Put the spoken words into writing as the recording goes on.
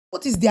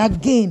What is their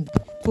gain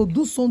to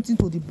do something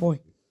to the boy?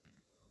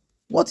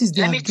 What is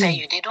their gain? Let me tell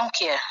you, they don't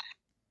care.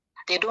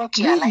 They don't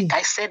care. Really? Like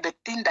I said, the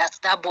thing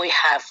that boy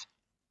have,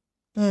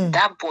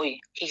 that boy,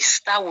 his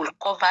star will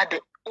cover the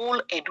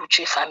whole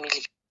Edochie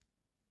family.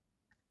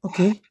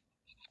 Okay.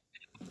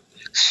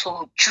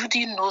 So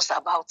Judy knows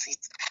about it.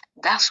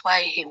 That's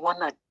why he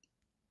wanna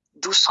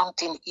do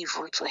something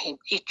evil to him.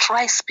 He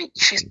tries.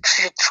 She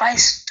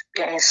tries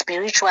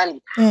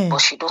spiritually, but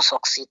she don't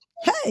succeed.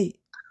 Hey.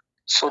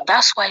 So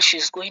that's why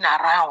she's going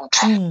around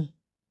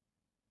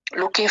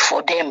looking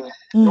for them,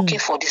 looking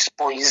for this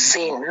boy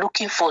Zane,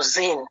 looking for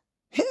Zane.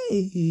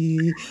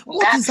 Hey,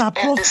 what is her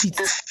profit?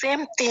 The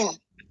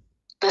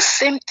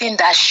same thing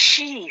that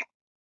she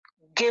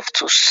gave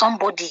to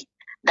somebody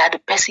that the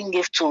person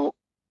gave to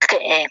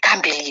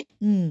Kambili.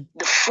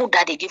 The food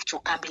that they give to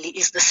Kambili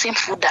is the same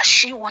food that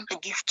she want to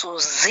give to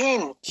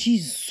Zane.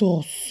 Jesus.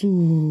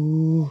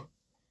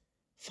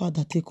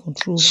 Father, take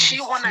control. She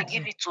want to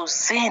give it to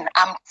Zane.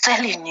 I'm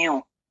telling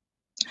you.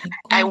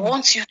 I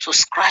want you to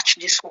scratch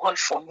this wall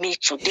for me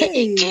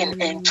today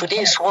again. And today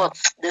is what?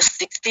 The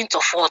 16th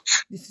of what?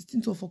 The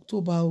 16th of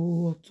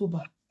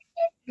October.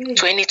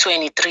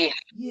 2023.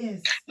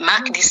 Yes.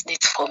 Mark this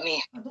date for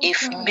me.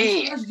 If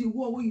May. Scratch the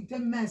wall when you tell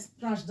me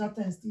scratch that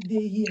and still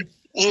there here.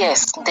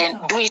 Yes, then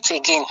do it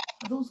again.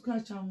 I don't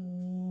scratch.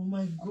 Oh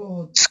my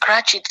God.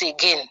 Scratch it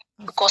again.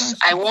 Because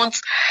I want,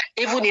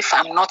 even if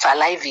I'm not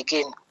alive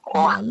again,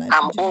 or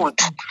I'm old,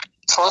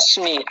 trust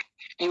me,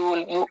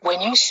 you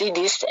when you see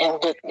this and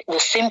the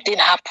same thing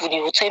happen,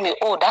 you will tell me,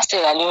 oh, that's the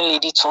young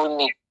lady told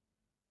me.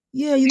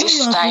 Yeah, you know,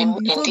 this time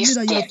you told me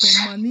that you're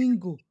from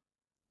Maningo.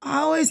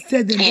 I always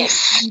tell them,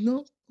 yes. You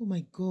know, oh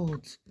my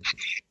God.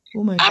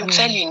 Oh my God. I'm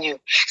telling you,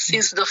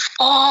 since the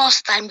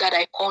first time that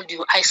I called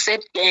you, I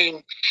said,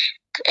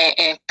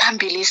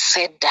 Kambili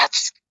said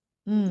that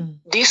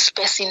this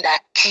person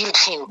that killed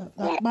him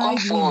will come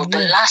for the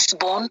last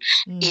born.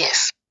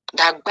 Yes,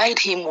 that bite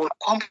him will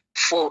come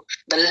for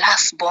the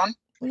last born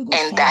and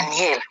fire.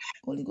 Daniel.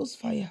 Holy Ghost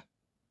fire.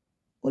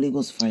 Holy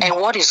Ghost fire. And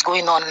what is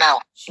going on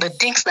now? Jesus. The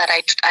things that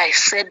I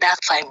said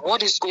that time,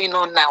 what is going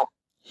on now?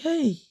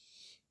 Hey,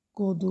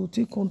 God, oh,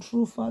 take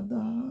control,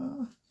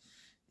 Father.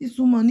 This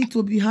woman need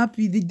to be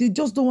happy. They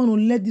just don't want to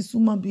let this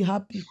woman be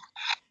happy.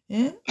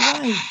 Eh?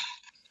 Why?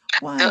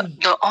 Why?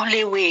 The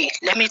only way,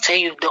 let me tell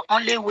you, the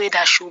only way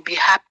that she'll be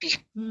happy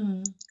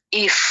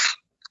if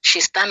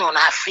she stand on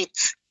her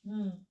feet,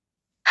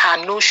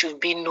 her no should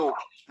be no.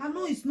 I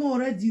know it's not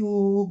already,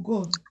 oh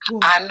God.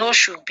 Her no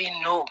should be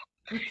no.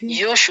 Okay.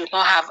 You should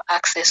not have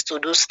access to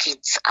those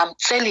kids. I'm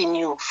telling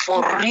you,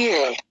 for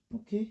real.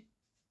 Okay.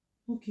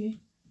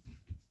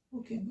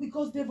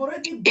 Because they've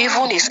already...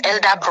 Even his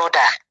elder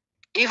brother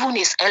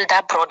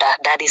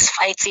that is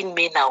fighting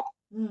me now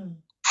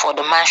for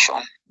the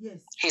mansion. Yes.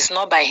 He's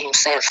not by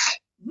himself.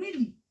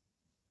 Really?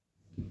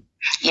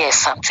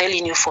 Yes, I'm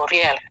telling you for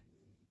real.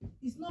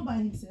 He's not by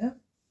himself?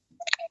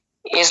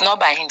 He's not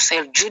by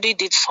himself. Judy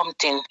did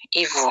something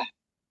evil.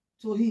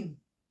 To him?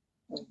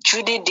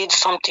 Judy did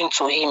something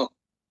to him.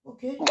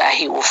 Okay. That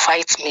he will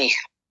fight me.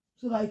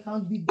 So that he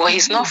can't be... But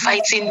he's not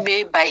fighting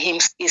me by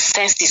his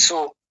senses.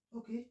 So.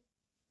 Okay.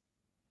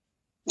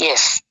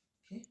 Yes.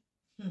 Okay.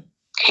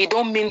 He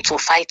don't mean to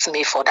fight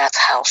me for that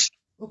house.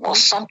 Okay. But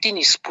something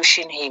is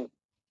pushing him.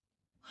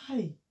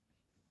 Hi.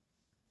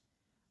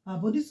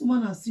 But this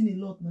woman has seen a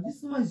lot now.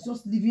 This woman is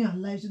just living her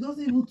life. She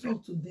doesn't even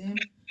talk to them.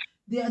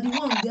 They are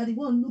the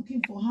one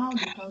looking for how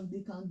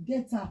they can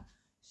get her.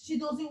 She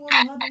doesn't want to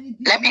have any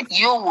business.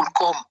 You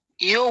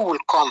will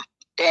come.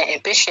 They're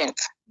impatient.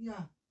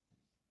 Yeah.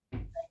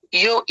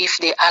 If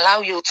they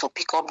allow you to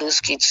pick up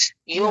those kids,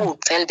 you will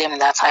tell them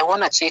that I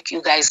want to take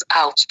you guys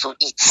out to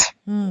eat.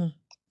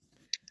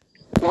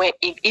 Where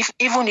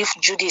even if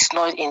Judy is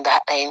not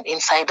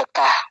inside the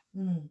car,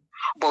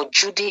 but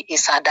Judy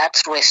is at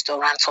that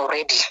restaurant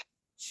already.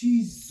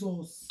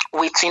 Jesus.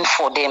 Waiting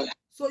for them.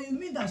 So you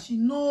mean that she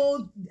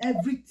knows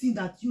everything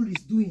that Yul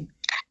is doing?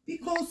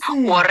 Because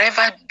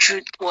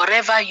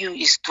whatever you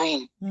is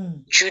doing,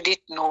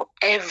 Judith know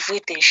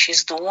everything.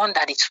 She's the one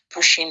that is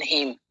pushing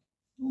him.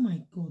 Oh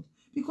my God!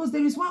 Because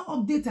there is one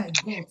update I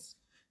got.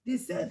 They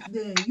said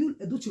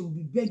Mayyuledochie will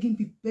be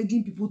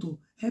begging people to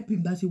help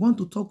him, that he want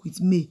to talk with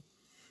May.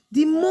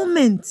 The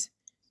moment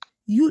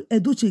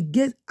Mayyuledochie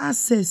gets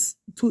access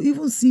to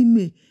even see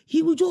May,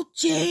 he will just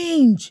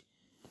change.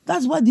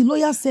 That's why the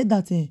lawyer said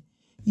that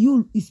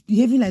Yul is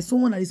behaving like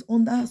someone that is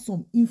under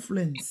some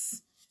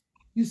influence.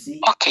 You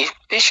see? Okay,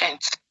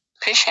 patient.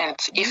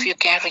 If you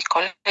can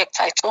recollect,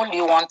 I told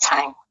you one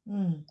time.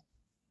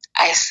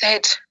 I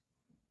said,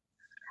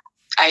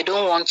 I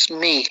don't want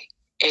me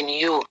and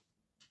you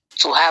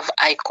to have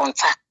eye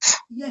contact.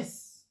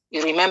 Yes.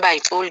 You remember I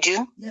told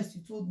you? Yes,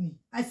 you told me.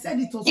 I said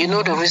it also. You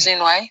know the reason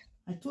why?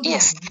 I told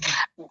yes.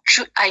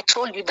 You. I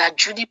told you that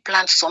Judy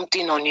planned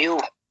something on you,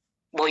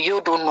 but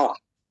you don't know.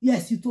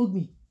 Yes, you told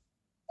me.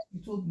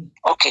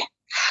 Okay.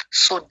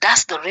 So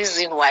that's the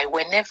reason why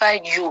whenever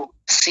you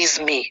sees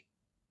me,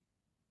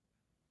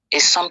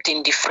 it's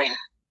something different.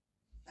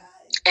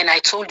 And I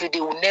told you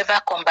they will never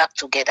come back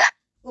together.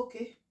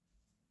 Okay.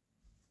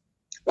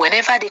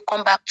 Whenever they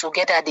come back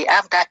together, they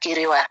have that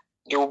kerewa,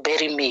 they will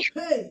bury me.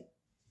 Hey,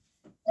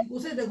 people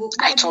say they go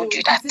I told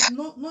you that.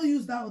 No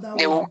use that other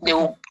they will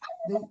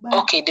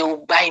okay, they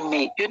will buy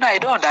me. You know, I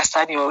don't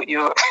understand your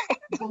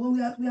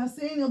Because we are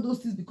saying all those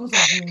things because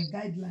of the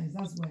guidelines.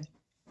 That's why.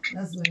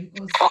 Because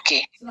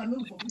okay. So that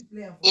maybe for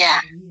player.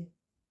 Yeah.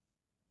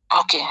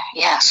 Okay.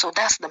 Yeah. So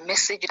that's the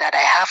message that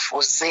I have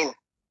for Zen.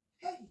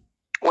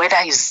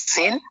 Whether it's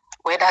Zen,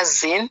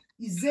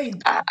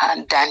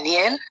 and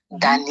Daniel,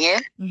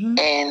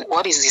 and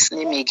what is his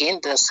name again?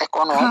 The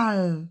second Carl.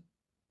 one.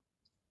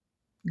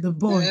 The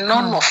boy.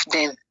 None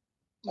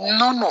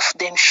of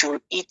them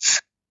should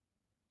eat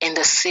in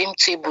the same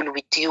table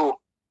with you.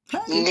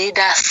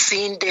 Neither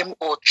seeing them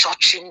or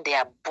touching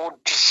their body.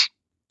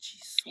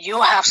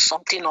 You have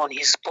something on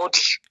his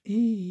body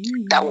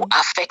that will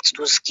affect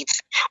those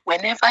kids.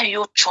 Whenever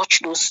you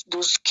touch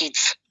those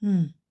kids,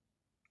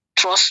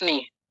 trust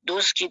me,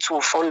 those kids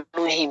will follow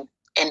him.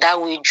 And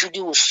that way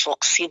Judy will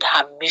succeed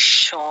her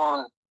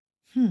mission.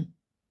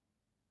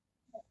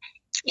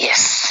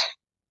 Yes.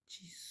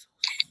 Jesus.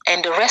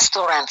 And the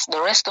restaurant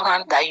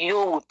that you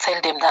will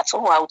tell them that,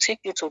 oh, I will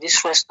take you to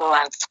this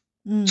restaurant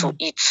to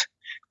eat.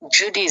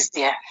 Judy is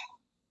there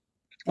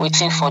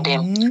waiting for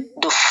them.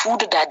 The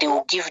food that they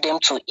will give them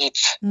to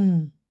eat,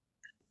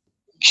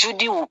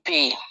 Judy will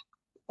pay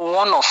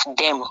one of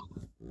them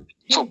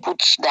to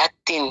put that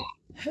thing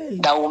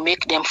that will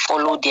make them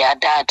follow their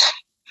dad.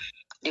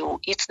 They will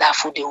eat that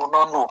food, they will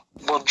not know.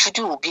 But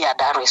Judy will be at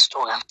that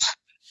restaurant.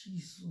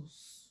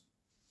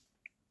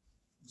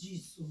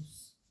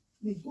 Jesus.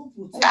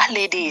 That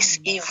lady is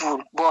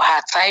evil, but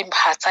her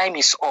time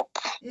is up.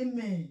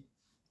 Amen.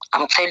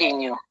 I'm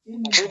telling you,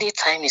 Amen. Judy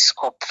time is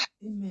up.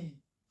 Amen.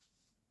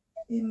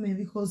 Amen.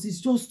 Because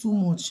it's just too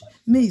much.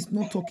 May is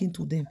not talking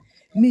to them.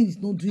 May is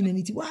not doing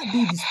anything. Why are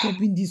they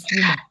disturbing this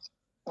woman?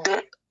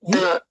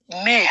 The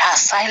May, her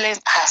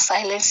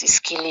silence is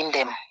killing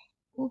them.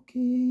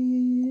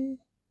 Okay.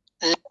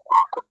 Let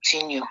her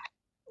continue.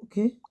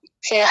 Okay.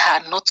 Tell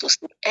her not to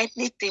say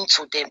anything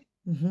to them.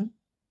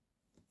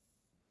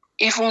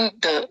 Even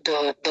the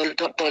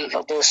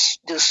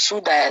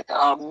sue that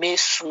may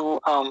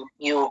sue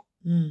you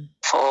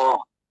for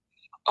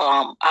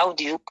how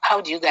do you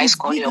guys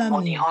call your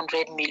money,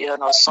 100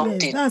 million or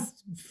something? Yes, that's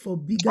for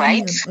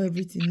bigamy and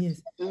everything.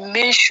 Yes.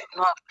 May should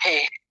not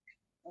pay.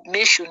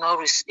 May should not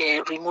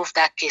remove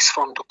that case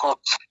from the court.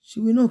 She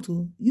will not.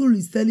 You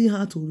is telling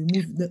her to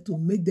remove that, to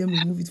make them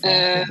remove it from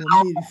the court, but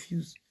May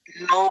refuse.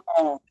 No,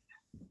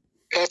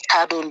 let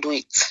her don't do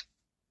it.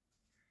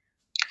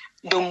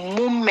 The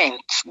moment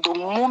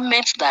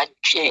that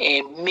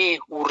May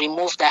will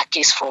remove that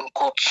case from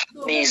court,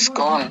 May is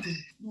gone.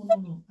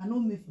 No. I know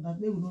May for that.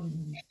 May will not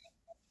remove it.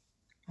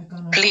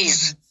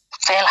 Please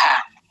tell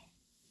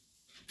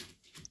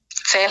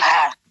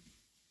her,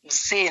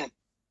 Zen,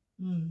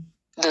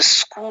 the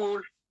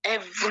school,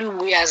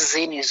 everywhere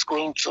Zen is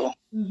going to,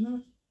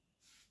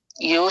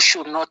 you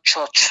should not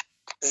touch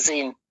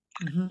Zen.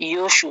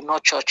 You should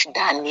not touch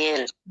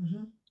Daniel.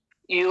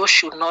 You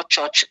should not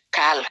touch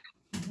Carl.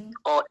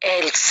 Or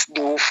else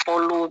they will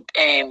follow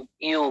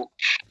you.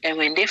 And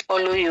when they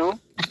follow you,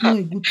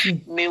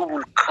 May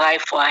will cry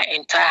for her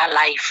entire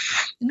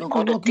life.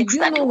 Because the things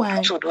that they will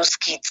do to those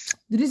kids.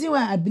 The reason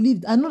why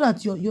I know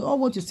that all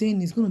what you're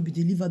saying is going to be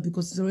delivered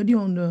because it's already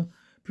on the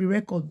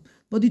pre-record.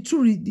 But the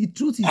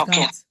truth is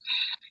that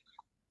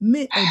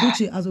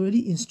Mayyuledochie has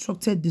already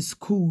instructed the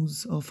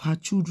schools of her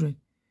children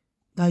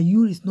that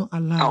you is not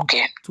allowed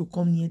to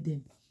come near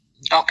them.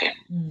 Okay.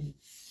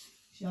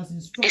 She has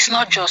instructed. It's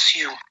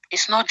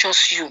not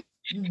just you.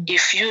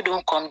 If you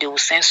don't come, they will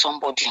send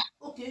somebody.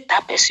 Okay.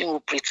 That person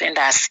will pretend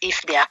as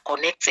if they are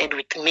connected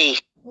with me.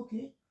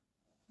 Okay.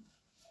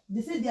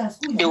 They say their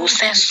school is they will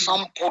send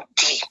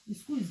somebody. The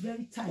school is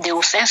very tight. They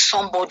will send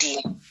somebody.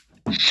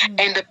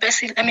 And the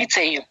person, let me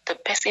tell you, the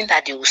person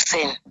that they will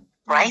send,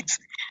 right?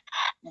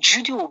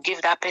 Judy will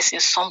give that person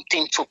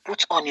something to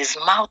put on his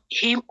mouth,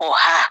 him or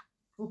her.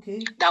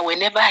 Okay. That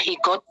whenever he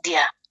got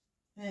there,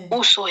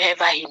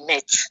 whosoever he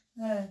met,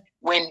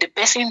 when the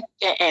person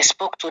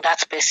spoke to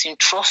that person,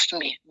 trust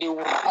me, they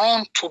will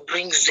run to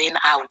bring Zen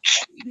out.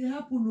 They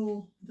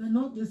happen,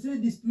 they say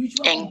the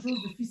spiritual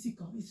controls the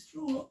physical. It's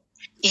true.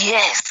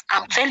 Yes,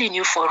 I'm telling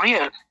you for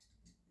real.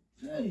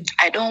 Hey.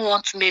 I don't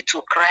want me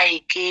to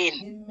cry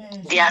again.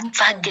 Amen.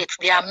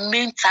 Their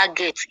main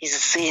target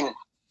is Zen.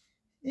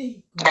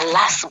 Hey, the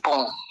last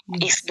born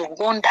is the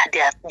one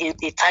that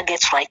they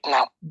target right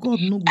now. God,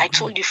 no, I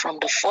told you from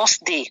the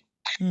first day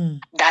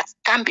that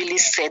Kambili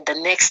said the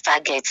next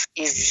target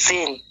is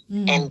Zen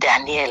and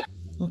Daniel.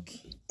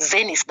 Okay.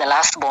 Zen is the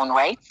last born,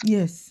 right?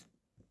 Yes.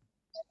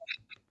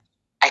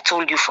 I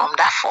told you from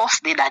that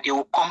first day that they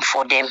will come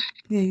for them.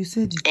 Yeah, you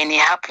said it. And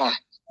it happened.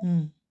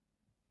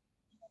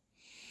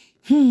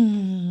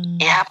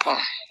 It happened.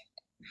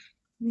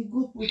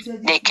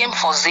 They came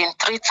for Zen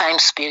 3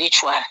 times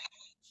spiritual.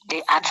 They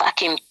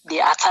attack him. They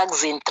attack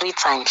Zen 3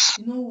 times.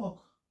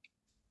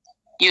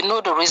 You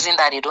know the reason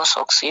that they don't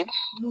succeed?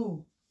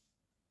 No.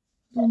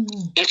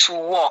 It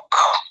will work.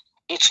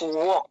 It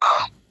will work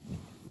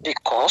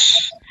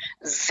because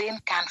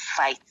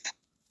fight.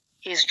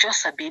 He's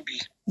just a baby.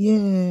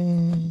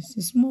 Yes,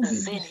 a small baby.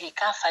 Then he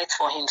can't fight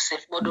for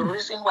himself. But the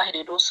reason why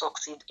they don't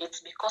succeed,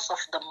 it's because of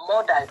the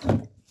mother.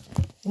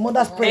 The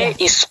mother's prayer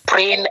May is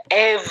praying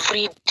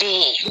every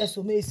day. Yes,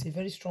 so May is a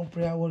very strong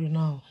prayer warrior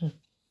now.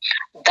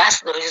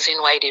 That's the reason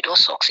why they don't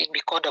succeed,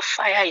 because the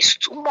fire is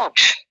too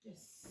much.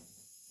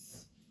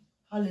 Yes.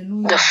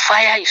 Hallelujah. The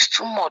fire is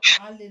too much.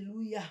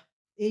 Hallelujah.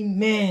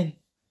 Amen.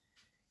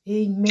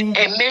 Amen.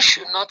 A man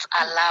should not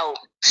allow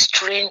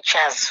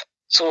strangers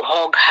to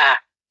hug her.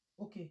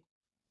 Okay.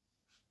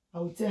 I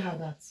will tell her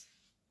that.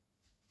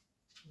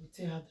 I will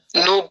tell her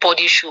that.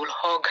 Nobody should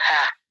hug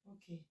her.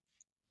 Okay.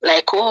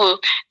 Like, oh,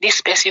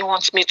 this person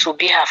wants me to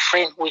be her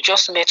friend. We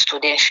just met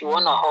today and she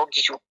wanna hug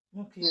you.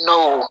 Okay.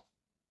 No.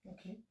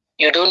 Okay.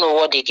 You don't know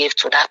what they gave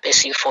to that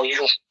person for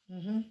you.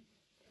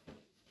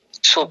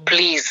 So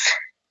please,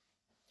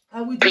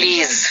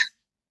 please,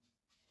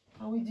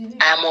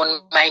 I'm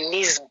on my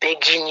knees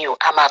begging you.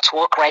 I'm at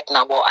work right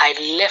now, but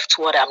I left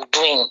what I'm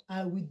doing.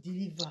 I will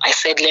deliver. I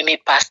said, let me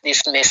pass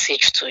this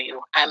message to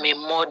you. I'm a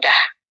mother.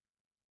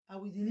 I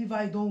will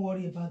deliver. Don't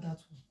worry about that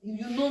one. If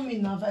you know me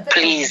now, if I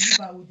please.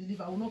 I will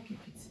deliver. I will not keep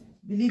it.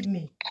 Believe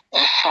me.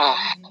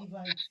 I will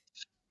deliver it.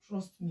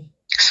 Trust me.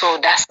 So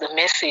that's the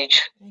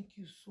message. Thank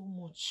you so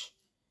much.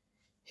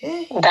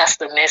 Hey. That's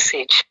the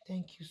message.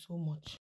 Thank you so much.